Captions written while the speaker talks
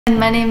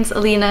My name's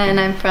Alina and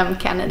I'm from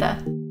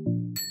Canada.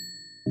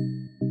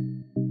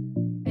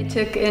 I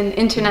took an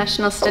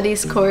international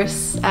studies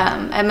course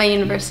at my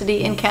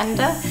university in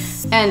Canada,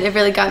 and it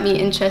really got me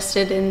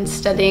interested in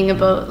studying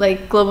about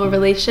global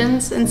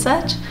relations and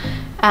such.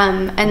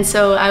 And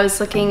so I was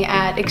looking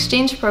at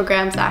exchange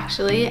programs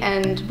actually,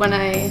 and when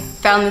I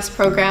found this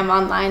program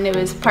online, it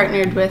was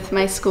partnered with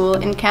my school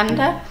in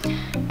Canada,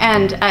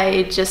 and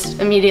I just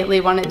immediately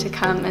wanted to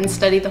come and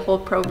study the whole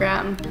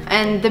program.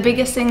 And the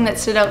biggest thing that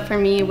stood out for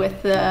me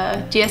with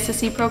the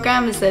GSSE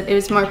program is that it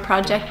was more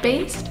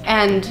project-based,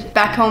 and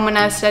back home when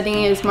I was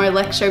studying it was more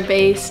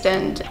lecture-based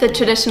and the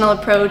traditional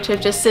approach of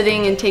just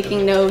sitting and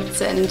taking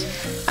notes, and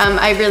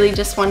I really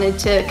just wanted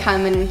to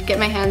come and get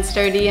my hands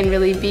dirty and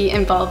really be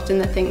involved in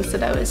the things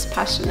that I was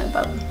passionate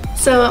about.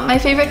 So my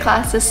favorite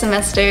class this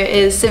semester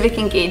is civic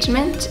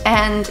engagement,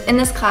 and in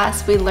this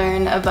class we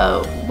learn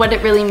about what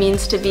it really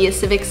means to be a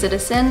civic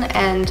citizen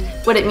and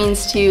what it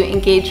means to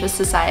engage with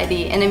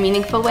society in a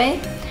meaningful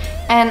way.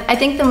 And I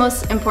think the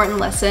most important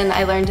lesson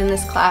I learned in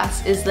this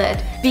class is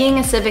that being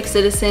a civic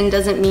citizen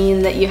doesn't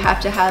mean that you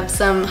have to have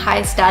some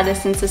high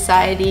status in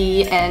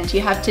society and you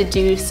have to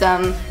do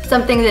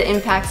something that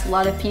impacts a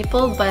lot of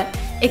people, but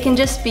it can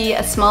just be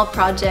a small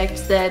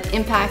project that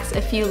impacts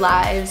a few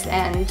lives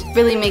and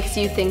really makes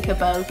you think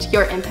about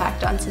your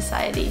impact on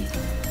society.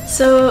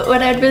 So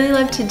what I'd really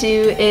love to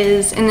do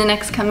is, in the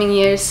next coming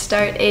years,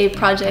 start a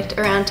project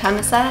around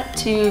Thammasat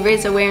to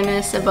raise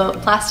awareness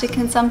about plastic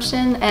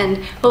consumption and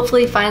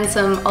hopefully find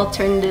some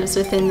alternatives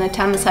within the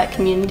Thammasat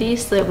community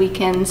so that we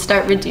can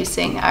start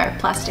reducing our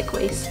plastic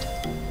waste.